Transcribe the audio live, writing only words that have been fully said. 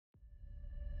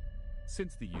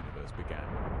Since the universe began,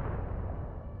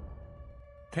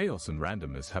 chaos and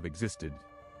randomness have existed.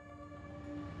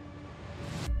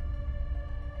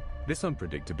 This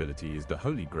unpredictability is the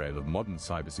holy grail of modern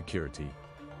cybersecurity.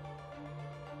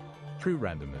 True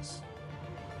randomness.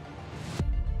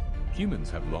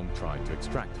 Humans have long tried to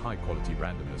extract high-quality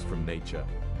randomness from nature.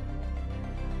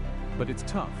 But it's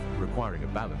tough, requiring a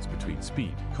balance between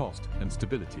speed, cost, and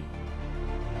stability.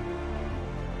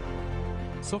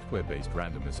 Software-based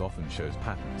randomness often shows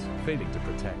patterns, failing to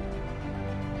protect.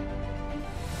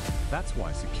 That's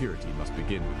why security must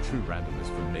begin with true randomness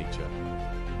from nature.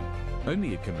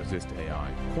 Only it can resist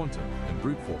AI, quantum, and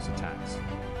brute force attacks.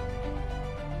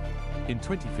 In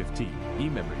 2015,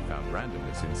 eMemory found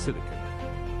randomness in silicon.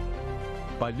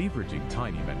 By leveraging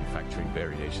tiny manufacturing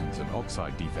variations and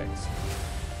oxide defects,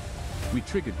 we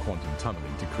triggered quantum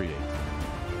tunneling to create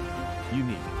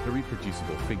unique,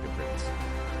 irreproducible fingerprints,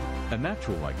 a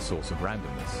natural-like source of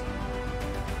randomness.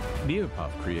 NeoPUF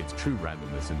creates true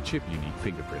randomness and chip-unique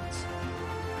fingerprints.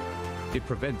 It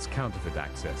prevents counterfeit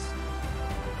access,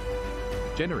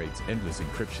 generates endless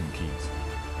encryption keys,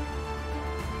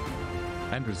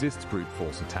 and resists brute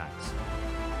force attacks.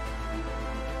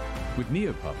 With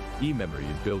NeoPUF, eMemory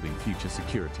is building future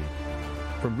security.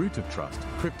 From root of trust,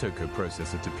 crypto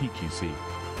coprocessor to PQC,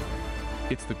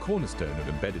 it's the cornerstone of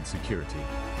embedded security.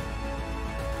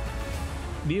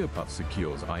 NeoPUF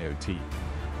secures IoT,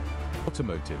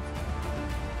 automotive,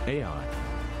 AI,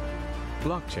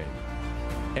 blockchain,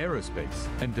 aerospace,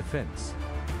 and defense.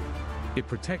 It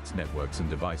protects networks and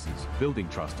devices, building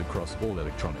trust across all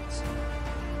electronics.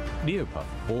 NeoPUF,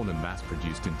 born and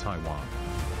mass-produced in Taiwan,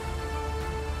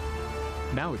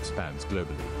 now expands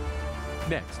globally.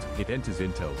 Next, it enters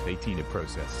Intel's 18A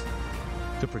process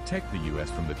to protect the US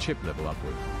from the chip level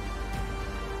upward.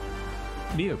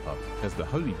 NeoPUF, as the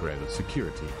holy grail of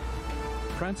security,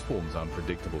 transforms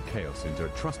unpredictable chaos into a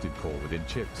trusted core within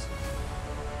chips,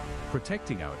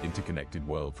 protecting our interconnected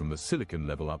world from the silicon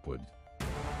level upward.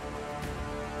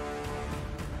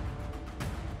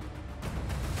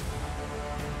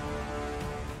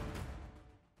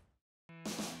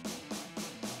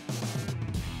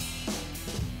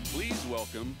 Please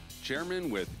welcome Chairman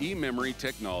with eMemory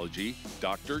Technology,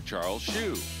 Dr. Charles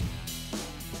Hsu.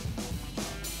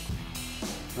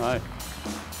 Hi.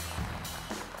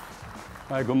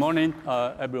 Hi, good morning,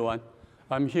 everyone.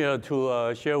 I'm here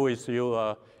to share with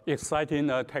you exciting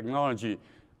technology,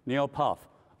 NeoPUF,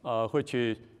 which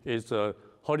is the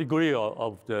holy grail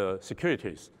of the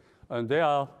securities. And there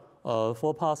are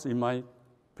 4 parts in my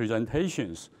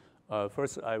presentations.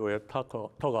 First, I will talk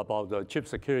about the chip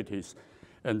securities,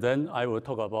 and then I will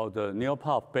talk about the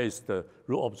NeoPUF-based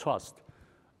root of trust.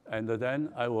 And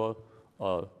then I will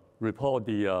report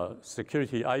the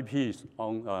security IPs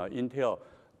on Intel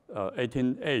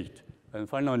 18A. And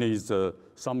finally is the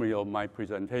summary of my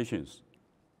presentations.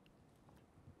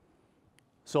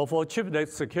 So for chiplet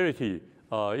security,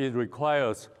 it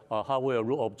requires hardware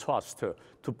root of trust to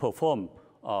perform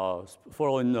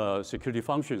following security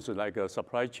functions like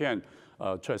supply chain,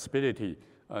 traceability,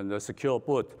 and the secure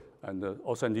boot, and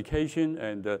authentication,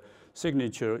 and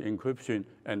signature encryption,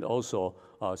 and also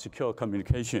secure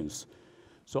communications.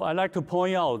 So I'd like to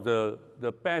point out the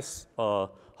best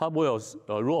hardware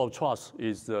root of trust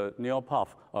is the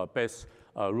NeoPUF-based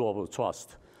root of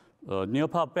trust.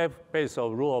 NeoPUF-based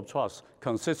root of trust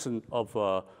consists of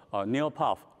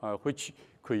NeoPUF, which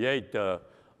create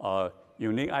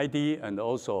unique ID and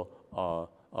also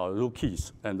root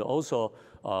keys, and also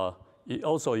it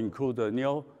also includes the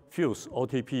NeoFuse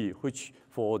OTP, which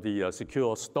for the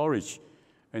secure storage,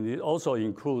 and it also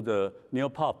includes the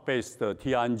NeoPUF-based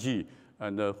TRNG,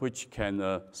 and which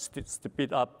can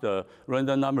speed up the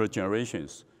random number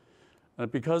generations.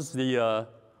 Because the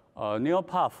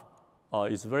NeoPUF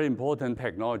is very important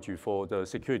technology for the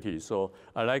security, so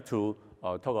I like to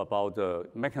talk about the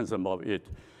mechanism of it.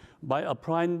 By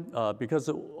applying, because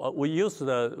we use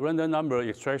the random number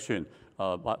extraction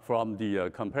from the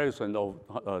comparison of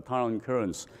tunneling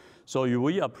currents. So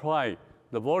we apply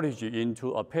the voltage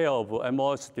into a pair of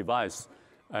MOS device,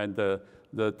 and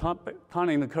the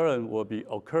tunneling current will be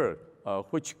occurred,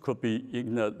 which could be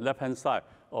in the left-hand side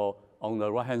or on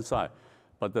the right-hand side.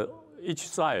 But each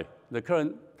side, the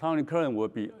tunneling current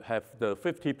will have the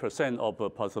 50% of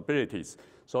possibilities.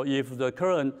 So if the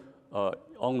current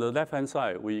on the left-hand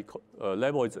side, we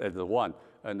label it as 1,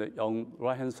 and on the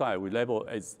right-hand side, we label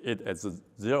it as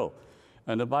 0.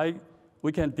 And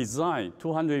we can design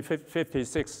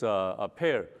 256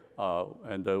 pair,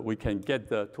 and we can get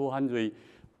the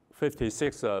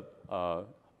 256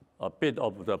 bit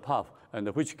of the PUF, and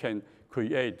which can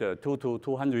create 2 to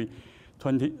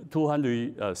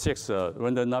 206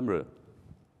 random number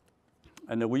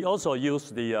And we also use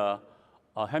the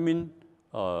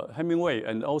Hemingway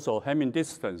and also Hamming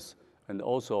distance and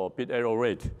also bit error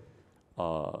rate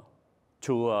to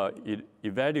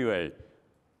evaluate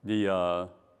the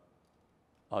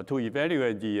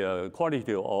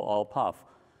quality of our path.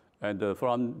 And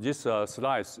from this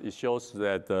slides, it shows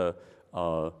that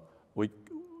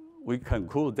we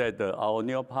conclude that our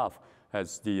neural path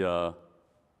has the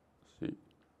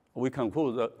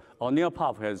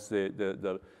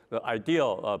the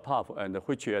ideal path, and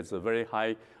which has a very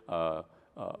high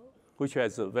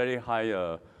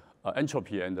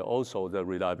entropy and also the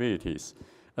reliabilities.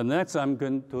 And next, I'm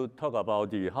going to talk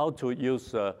about how to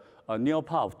use a neural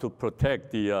path to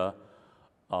protect the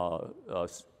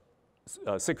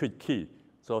secret key.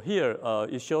 So here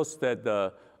it shows that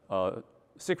the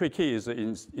secret key is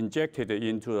injected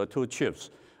into 2 chips.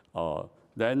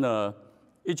 Then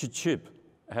each chip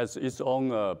has its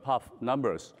own path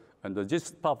numbers, and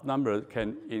this path number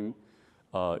can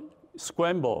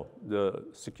scramble the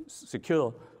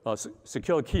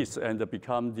secure keys and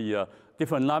become the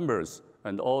different numbers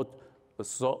and all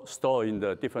stored in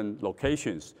the different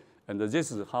locations. And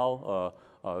this is how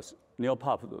neural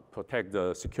path protect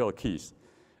the secure keys.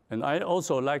 And I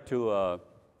also like to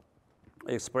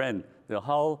explain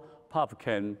how path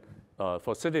can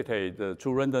facilitate the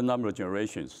true random number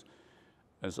generations.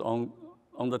 As on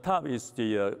the top is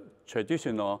the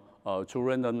traditional true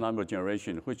random number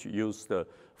generation, which use the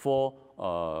 4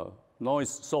 noise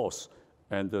source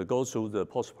and go through the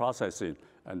post-processing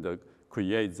and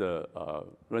create the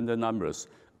random numbers.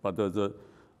 But the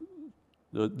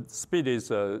speed is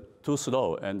too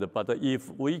slow. But if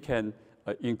we can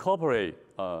incorporate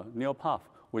neural path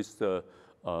with the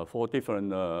 4 different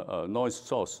noise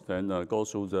sources, then go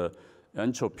through the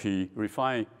entropy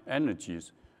refined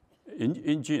energies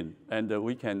engine, and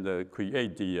we can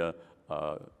create the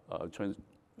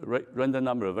random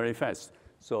number very fast.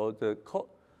 So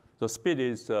the speed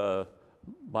is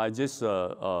by this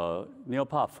neural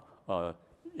path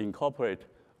incorporate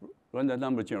random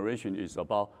number generation is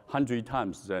about 100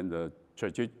 times than the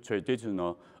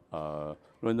traditional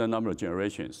random number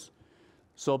generations.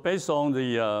 So based on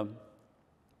the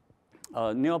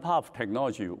neural path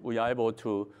technology, we are able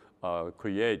to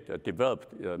develop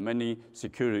many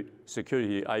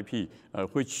security IP,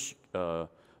 which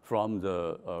from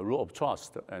the root of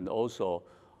trust, and also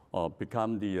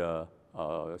become the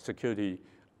security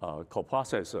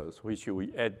coprocessors, which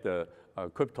we add the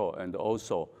crypto and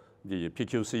also the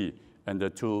PQC,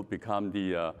 and to become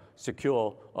the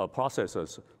secure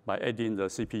processors by adding the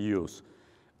CPUs.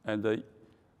 And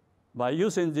by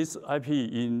using this IP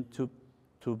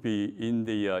to be in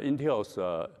the Intel's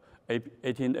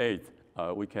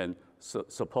 18.8, we can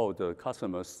support the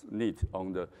customer's need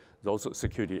on those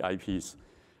security IPs.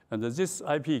 And this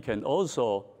IP can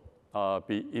also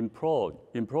be employed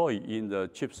in the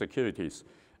chip securities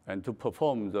and to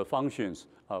perform the functions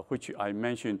which I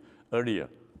mentioned earlier.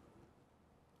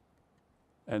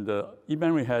 And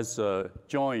eMemory has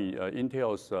joined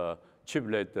Intel's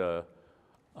chiplet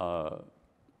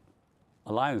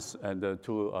alliance and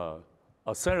to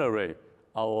accelerate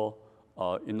our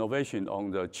innovation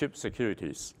on the chip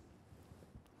securities.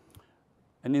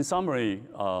 And in summary,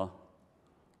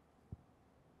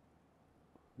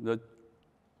 the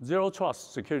zero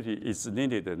trust security is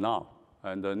needed now,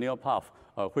 and the neural path,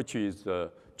 which is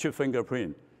the chip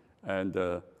fingerprint, and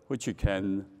which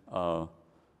can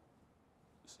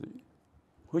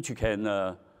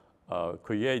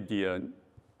create the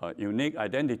unique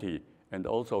identity and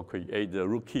also create the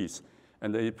root keys,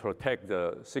 and they protect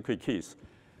the secret keys,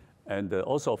 and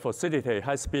also facilitate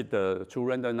high-speed true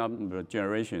random number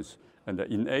generations and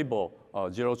enable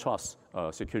zero trust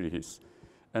securities.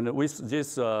 And with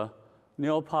this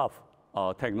neural path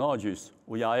technologies,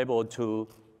 we are able to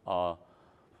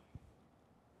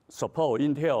support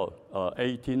Intel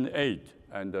 18.8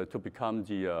 and to become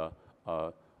the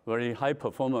very high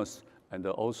performance and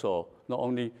also not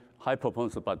only high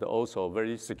performance but also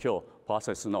very secure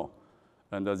process node.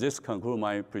 And this concludes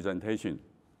my presentation.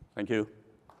 Thank you.